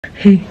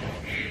Hey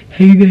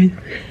you guys.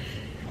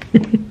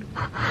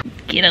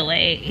 Get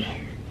away.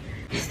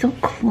 You're so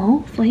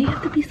close. Why you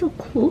have to be so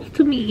close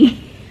to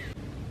me?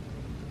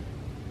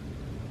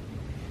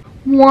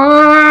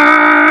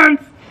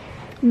 Once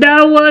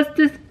there was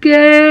this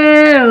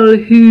girl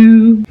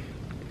who...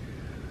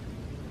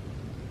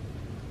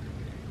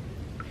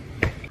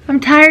 I'm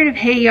tired of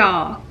hey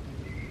y'all.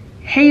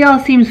 Hey y'all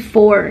seems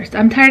forced.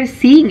 I'm tired of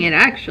seeing it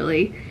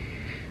actually.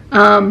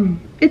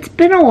 It's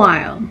been a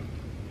while.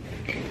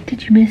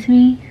 Did you miss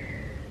me?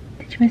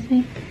 Did you miss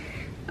me?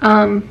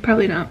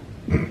 Probably not.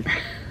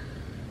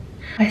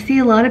 I see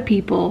a lot of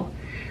people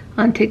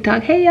on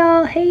TikTok, hey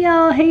y'all, hey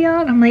y'all, hey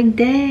y'all. I'm like,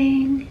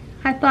 dang.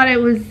 I thought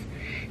it was,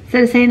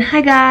 instead of saying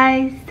hi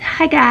guys,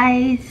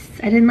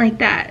 I didn't like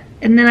that.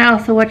 And then I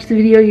also watched the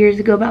video years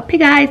ago about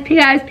pig eyes, pig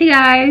eyes, pig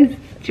eyes.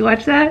 Did you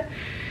watch that?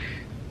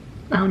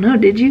 I don't know,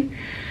 did you?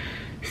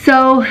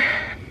 So,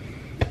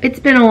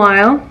 it's been a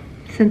while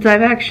since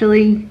I've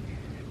actually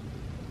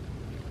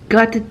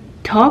got to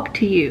talk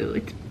to you.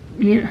 It's,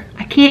 you know,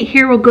 I can't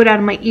hear what good out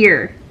of my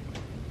ear.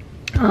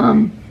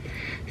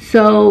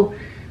 So,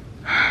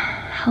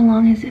 how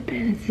long has it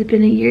been? Has it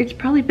been a year? It's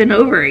probably been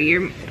over a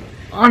year,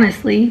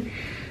 honestly.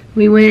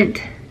 We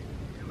went,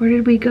 where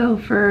did we go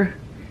for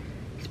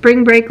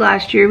spring break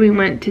last year? We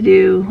went to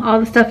do all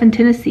the stuff in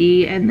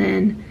Tennessee, and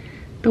then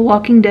the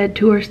Walking Dead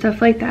tour,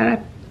 stuff like that.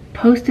 I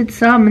posted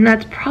some, and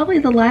that's probably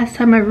the last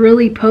time I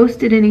really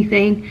posted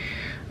anything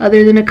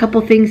other than a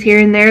couple things here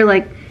and there,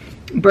 like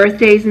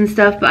birthdays and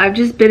stuff. But I've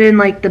just been in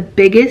like the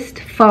biggest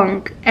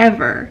funk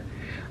ever.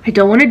 I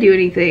don't want to do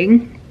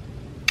anything.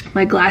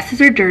 My glasses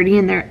are dirty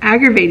and they're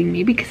aggravating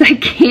me because I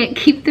can't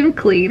keep them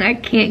clean. I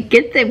can't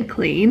get them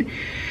clean.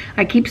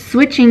 I keep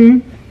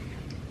switching.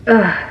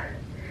 I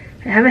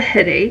have a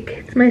headache.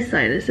 It's my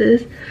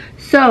sinuses.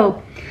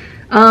 So,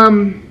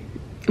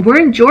 we're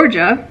in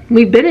Georgia.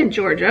 We've been in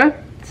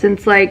Georgia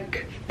since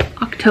like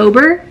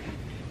October.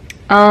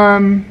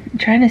 I'm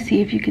trying to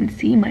see if you can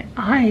see my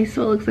eyes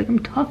so it looks like I'm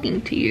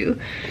talking to you.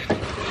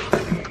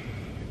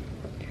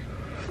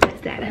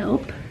 Does that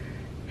help?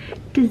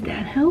 Does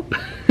that help?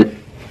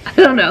 I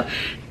don't know.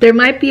 There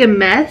might be a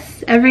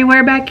mess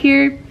everywhere back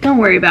here. Don't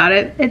worry about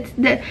it.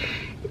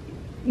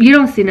 You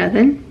don't see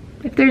nothing.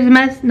 If there's a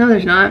mess, no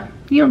there's not.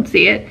 You don't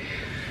see it.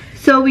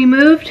 So we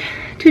moved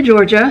to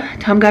Georgia.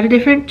 Tom got a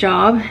different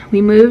job.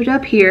 We moved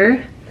up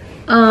here.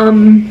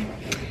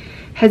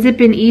 Has it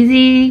been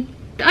easy?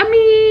 I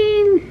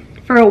mean,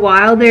 for a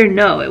while there,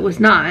 no, it was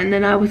not. And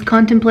then I was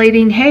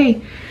contemplating,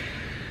 hey,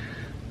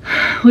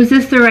 was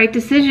this the right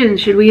decision?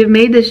 Should we have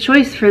made this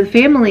choice for the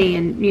family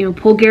and, you know,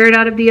 pull Garrett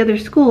out of the other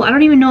school? I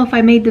don't even know if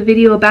I made the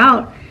video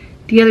about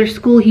the other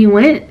school he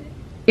went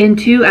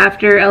into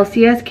after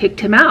LCS kicked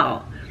him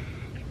out.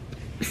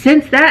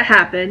 Since that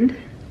happened,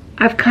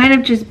 I've kind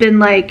of just been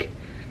like,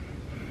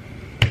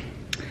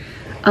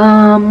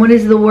 what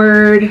is the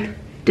word?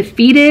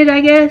 Defeated, I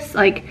guess.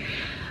 Like,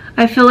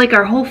 I feel like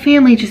our whole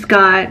family just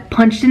got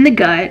punched in the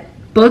gut.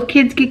 Both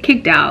kids get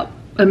kicked out.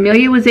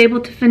 Amelia was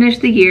able to finish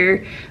the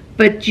year.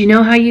 But you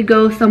know how you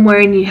go somewhere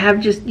and you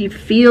have just, you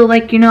feel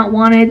like you're not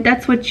wanted?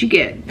 That's what you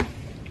get.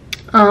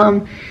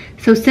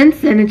 So since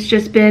then, it's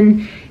just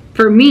been,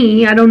 for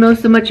me, I don't know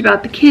so much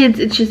about the kids.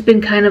 It's just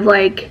been kind of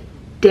like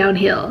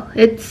downhill.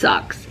 It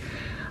sucks.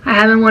 I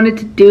haven't wanted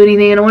to do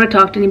anything. I don't want to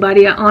talk to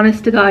anybody. I,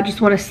 honest to God,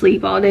 just want to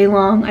sleep all day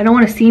long. I don't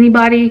want to see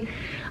anybody.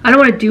 I don't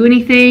want to do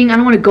anything. I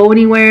don't want to go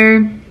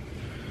anywhere.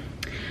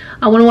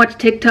 I want to watch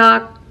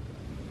TikTok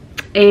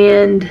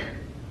and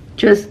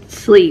just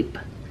sleep.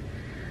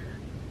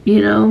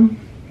 You know,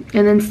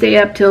 and then stay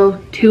up till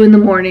 2 in the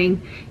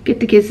morning, get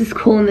the kids to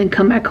school, and then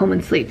come back home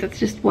and sleep. That's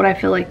just what I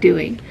feel like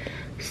doing.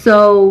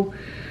 So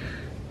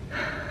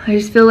I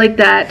just feel like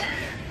that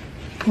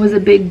was a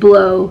big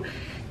blow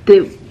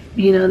that,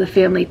 you know, the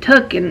family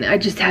took, and I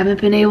just haven't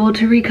been able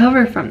to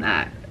recover from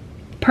that.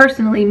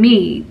 Personally,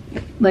 me,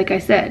 like I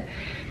said,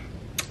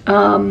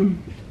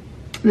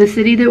 the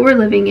city that we're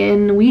living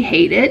in, we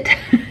hate it.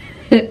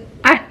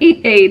 I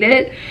hate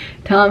it.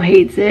 Tom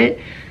hates it.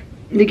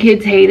 The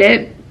kids hate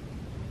it.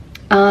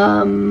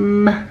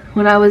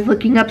 When I was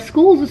looking up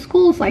schools, the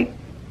school's like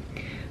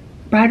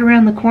right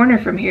around the corner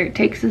from here. It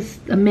takes us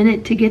a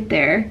minute to get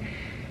there,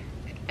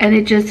 and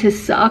it just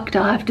has sucked.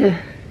 I'll have to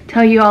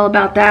tell you all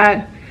about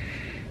that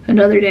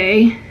another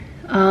day.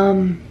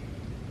 I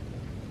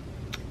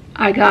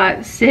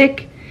got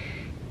sick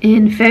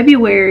in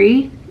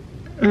February.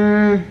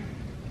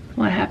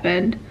 What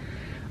happened?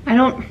 I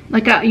don't,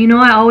 like, you know,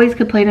 I always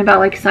complain about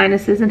like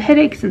sinuses and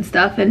headaches and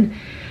stuff, and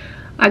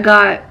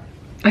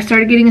I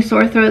started getting a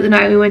sore throat the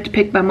night we went to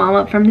pick my mom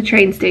up from the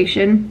train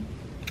station,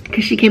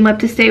 because she came up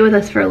to stay with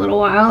us for a little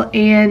while,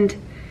 and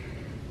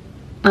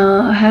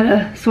I had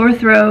a sore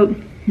throat.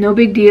 No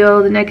big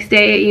deal. The next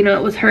day, you know,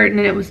 it was hurting,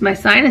 and it was my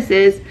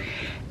sinuses,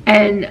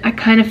 and I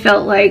kind of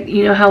felt like,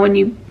 you know how when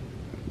you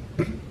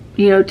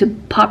know, to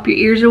pop your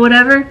ears or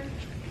whatever,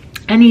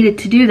 I needed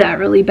to do that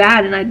really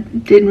bad, and I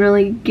didn't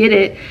really get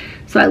it.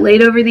 So I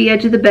laid over the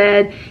edge of the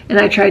bed and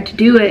I tried to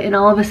do it, and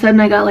all of a sudden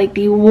I got like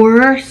the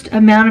worst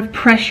amount of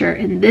pressure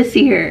in this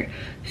ear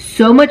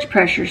so much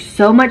pressure,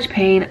 so much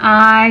pain.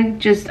 I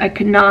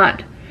could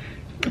not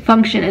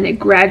function, and it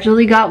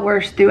gradually got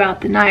worse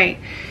throughout the night.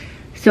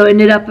 So it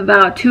ended up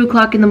about 2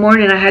 o'clock in the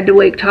morning. I had to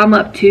wake Tom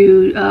up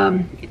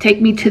to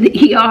take me to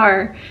the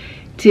ER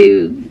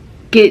to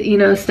get, you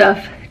know,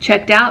 stuff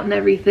checked out and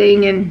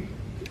everything. And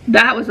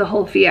that was a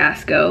whole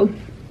fiasco.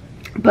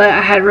 But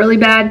I had really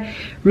bad,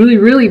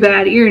 really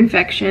bad ear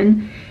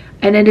infection.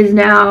 And it is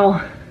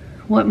now,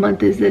 what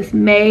month is this?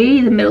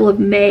 May, the middle of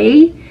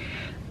May.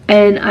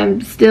 And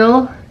I'm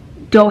still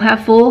don't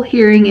have full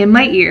hearing in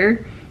my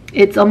ear.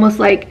 It's almost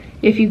like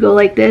if you go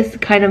like this,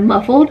 kind of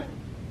muffled,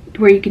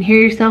 where you can hear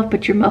yourself,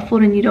 but you're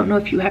muffled and you don't know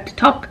if you have to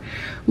talk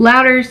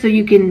louder so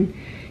you can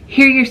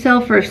hear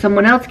yourself or if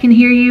someone else can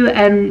hear you.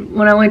 And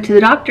when I went to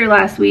the doctor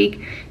last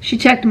week, she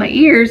checked my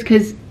ears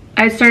because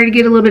I started to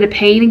get a little bit of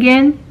pain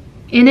again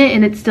in it,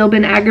 and it's still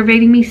been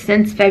aggravating me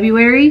since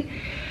February.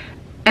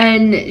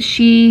 And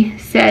she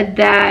said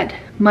that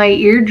my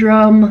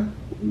eardrum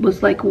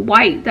was like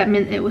white. That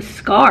meant it was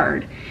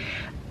scarred.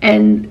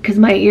 And because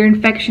my ear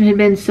infection had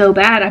been so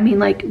bad, I mean,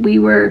 like,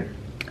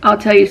 I'll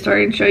tell you a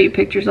story and show you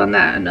pictures on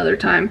that another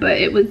time, but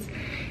it was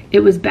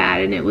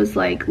bad, and it was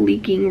like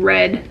leaking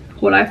red.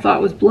 What I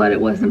thought was blood,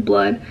 it wasn't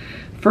blood.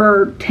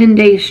 For 10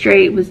 days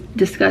straight. It was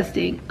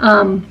disgusting.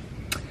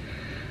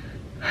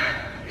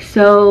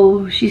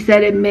 So she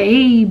said it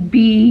may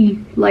be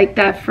like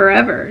that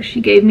forever. She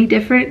gave me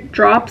different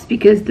drops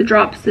because the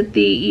drops that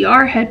the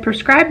ER had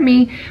prescribed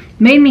me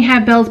made me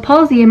have Bell's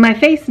palsy in my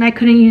face, and I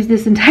couldn't use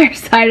this entire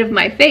side of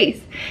my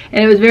face.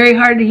 And it was very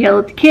hard to yell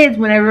at the kids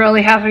whenever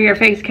only half of your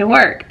face can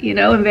work, you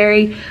know, and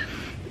very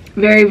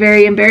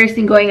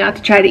embarrassing going out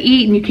to try to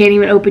eat and you can't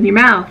even open your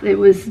mouth. It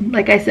was,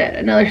 like I said,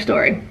 another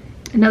story.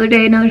 Another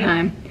day, another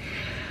time.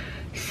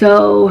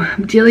 So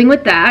I'm dealing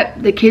with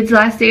that. The kids'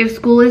 last day of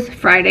school is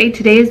Friday.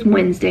 Today is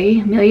Wednesday.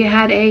 Amelia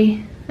had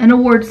an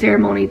award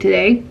ceremony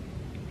today.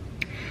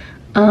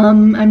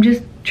 I'm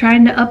just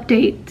trying to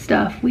update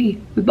stuff. We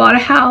bought a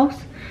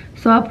house,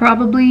 so I'll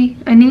probably,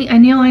 I missed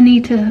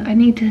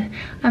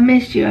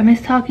you. I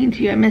miss talking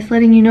to you. I miss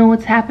letting you know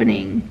what's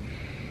happening,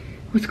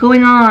 what's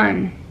going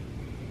on.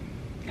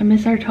 I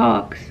miss our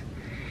talks.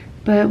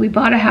 But we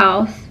bought a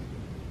house.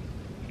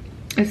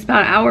 It's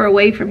about an hour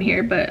away from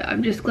here, but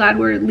I'm just glad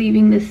we're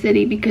leaving this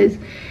city, because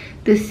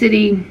this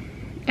city,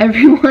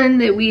 everyone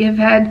that we have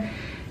had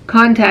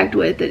contact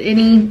with at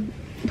any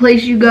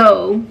place you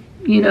go,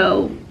 you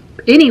know,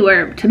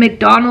 anywhere, to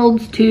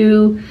McDonald's,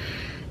 to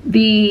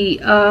the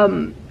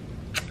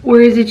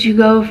where is it you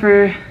go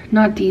for,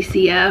 not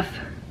DCF,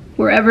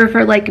 wherever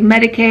for like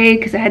Medicaid,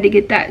 because I had to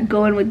get that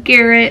going with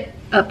Garrett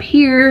up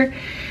here.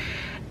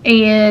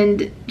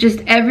 And just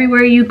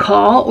everywhere you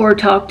call or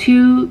talk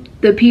to,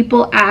 the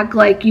people act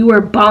like you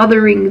are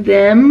bothering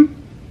them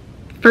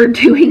for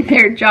doing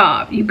their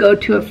job. You go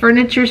to a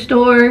furniture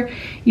store,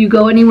 you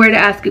go anywhere to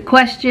ask a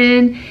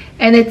question,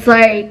 and it's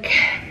like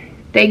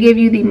they give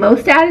you the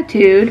most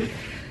attitude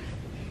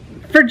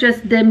for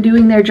just them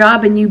doing their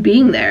job and you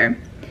being there.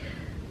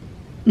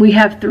 We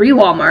have 3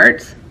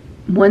 Walmarts,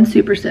 1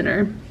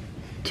 Supercenter,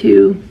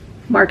 2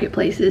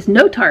 marketplaces,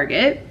 no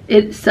Target.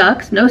 It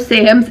sucks. No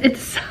Sam's.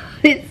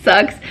 It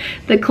sucks.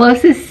 The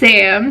closest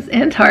Sam's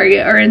and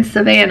Target are in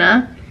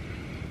Savannah,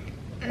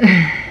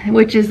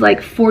 which is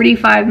like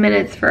 45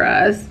 minutes for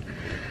us.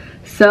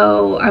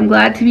 So I'm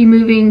glad to be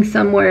moving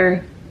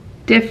somewhere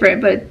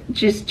different, but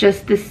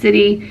just the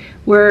city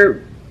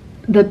where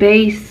the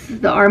base,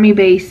 the Army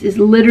base, is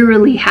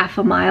literally half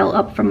a mile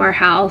up from our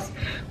house.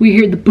 We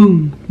hear the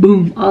boom,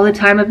 boom all the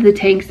time of the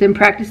tanks, them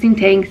practicing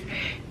tanks.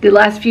 The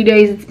last few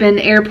days it's been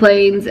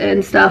airplanes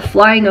and stuff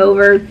flying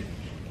over,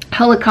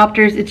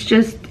 helicopters.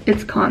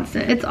 It's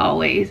constant. It's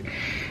always.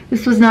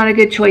 This was not a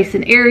good choice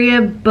in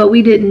area, but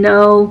we didn't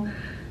know.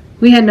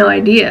 We had no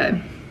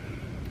idea.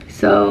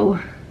 So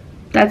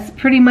that's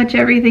pretty much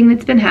everything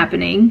that's been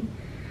happening.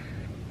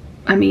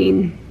 I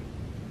mean,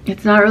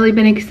 it's not really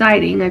been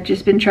exciting. I've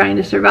just been trying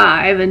to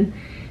survive and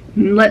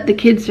let the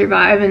kids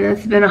survive, and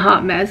it's been a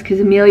hot mess because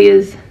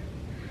Amelia's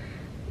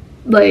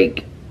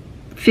like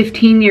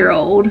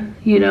 15-year-old,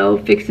 you know,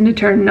 fixing to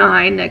turn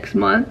 9 next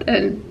month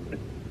and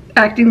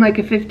acting like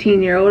a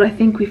 15-year-old. I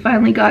think we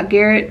finally got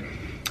Garrett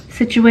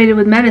situated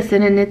with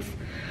medicine, and it's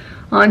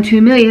on to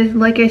Amelia.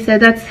 Like I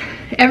said, that's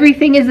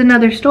everything is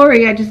another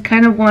story. I just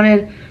kind of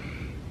wanted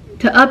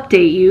to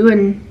update you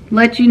and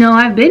let you know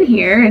I've been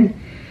here, and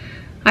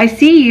I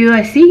see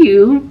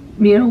you,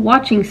 you know,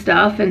 watching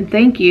stuff, and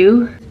thank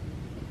you.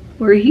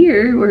 We're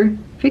here, we're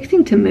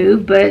fixing to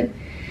move, but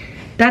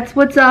that's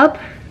what's up.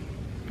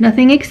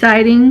 Nothing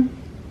exciting.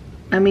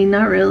 I mean,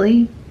 not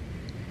really.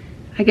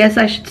 I guess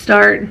I should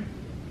start.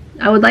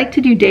 I would like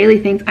to do daily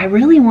things. I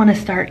really want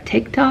to start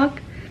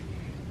TikTok.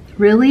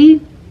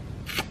 Really?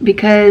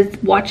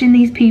 Because watching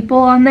these people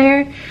on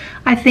there,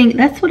 I think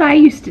that's what I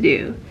used to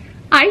do.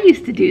 I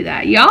used to do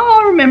that.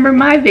 Y'all remember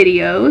my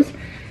videos.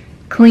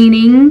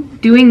 Cleaning,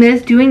 doing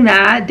this, doing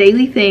that,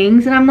 daily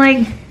things. And I'm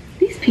like,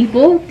 these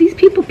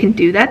people can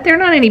do that. They're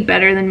not any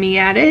better than me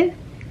at it.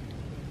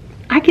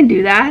 I can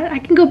do that. I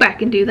can go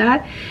back and do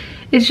that.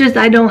 It's just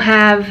I don't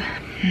have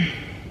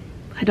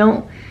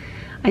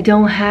I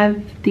don't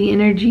have the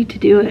energy to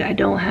do it. I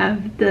don't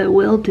have the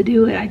will to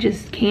do it. I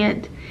just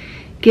can't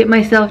get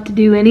myself to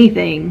do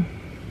anything.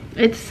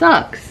 It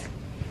sucks.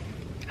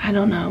 I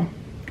don't know.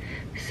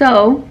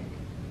 So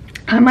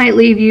I might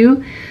leave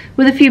you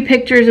with a few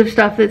pictures of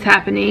stuff that's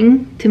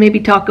happening to maybe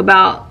talk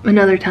about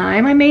another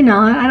time. I may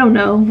not. I don't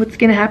know what's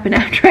gonna happen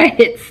after I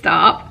hit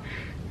stop.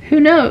 Who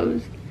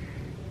knows?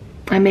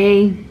 I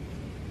may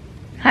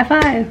high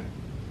five.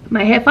 I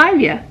might high five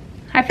you.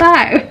 High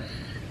five.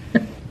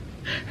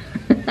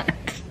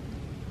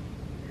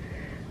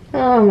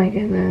 Oh my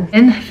goodness.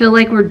 And I feel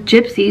like we're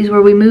gypsies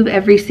where we move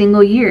every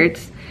single year.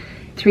 It's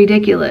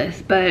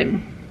ridiculous, but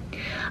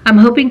I'm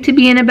hoping to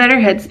be in a better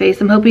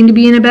headspace. I'm hoping to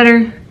be in a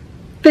better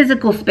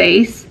physical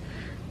space,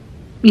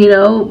 you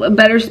know, a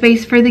better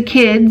space for the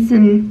kids.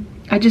 And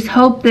I just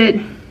hope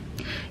that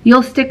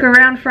you'll stick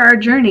around for our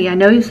journey. I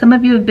know some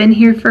of you have been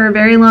here for a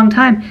very long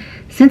time.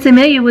 Since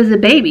Amelia was a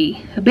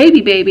baby.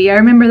 I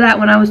remember that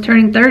when I was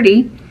turning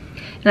 30.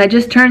 And I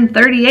just turned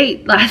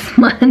 38 last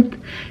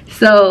month.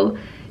 So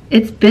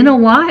it's been a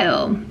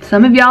while.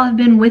 Some of y'all have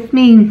been with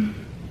me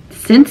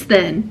since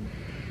then.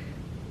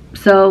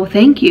 So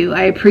thank you.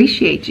 I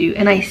appreciate you.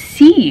 And I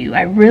see you.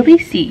 I really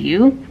see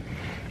you.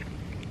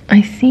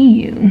 I see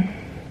you.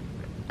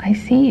 I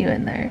see you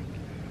in there.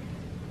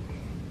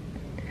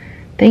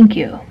 Thank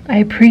you. I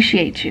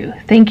appreciate you.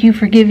 Thank you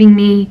for giving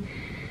me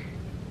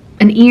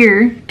an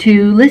ear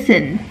to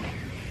listen.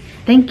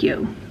 Thank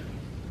you.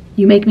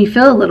 You make me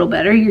feel a little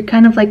better. You're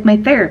kind of like my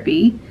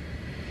therapy.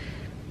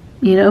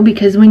 You know,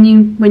 because when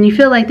you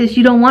feel like this,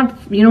 you don't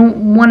want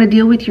to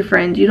deal with your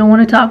friends. You don't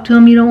want to talk to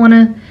them. You don't want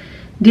to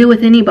deal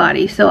with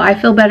anybody. So I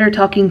feel better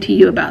talking to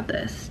you about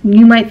this.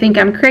 You might think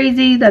I'm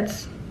crazy.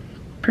 That's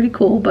pretty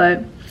cool,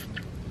 but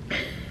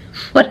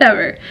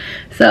whatever.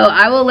 So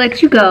I will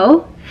let you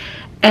go,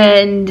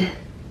 and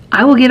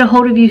I will get a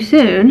hold of you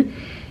soon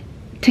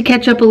to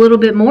catch up a little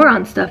bit more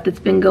on stuff that's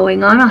been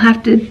going on. I'll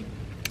have to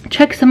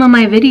check some of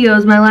my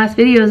videos, my last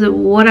videos, of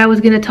what I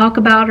was going to talk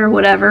about or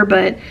whatever,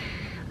 but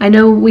I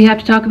know we have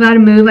to talk about a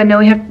move. I know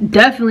we have to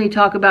definitely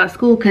talk about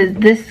school, because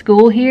this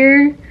school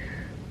here,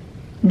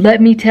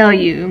 let me tell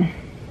you,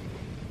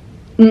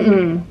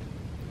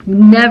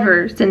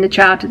 never send a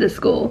child to this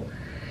school.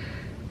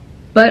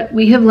 But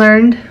we have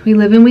learned, we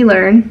live and we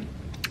learn,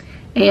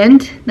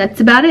 and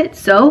that's about it.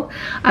 So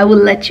I will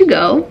let you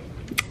go,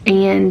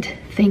 and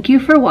thank you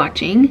for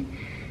watching.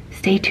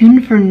 Stay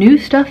tuned for new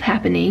stuff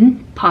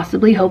happening,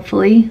 possibly,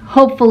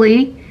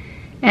 hopefully,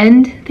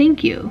 and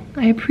thank you.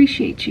 I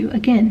appreciate you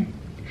again.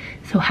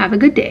 So have a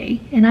good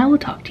day, and I will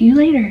talk to you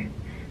later.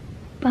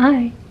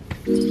 Bye.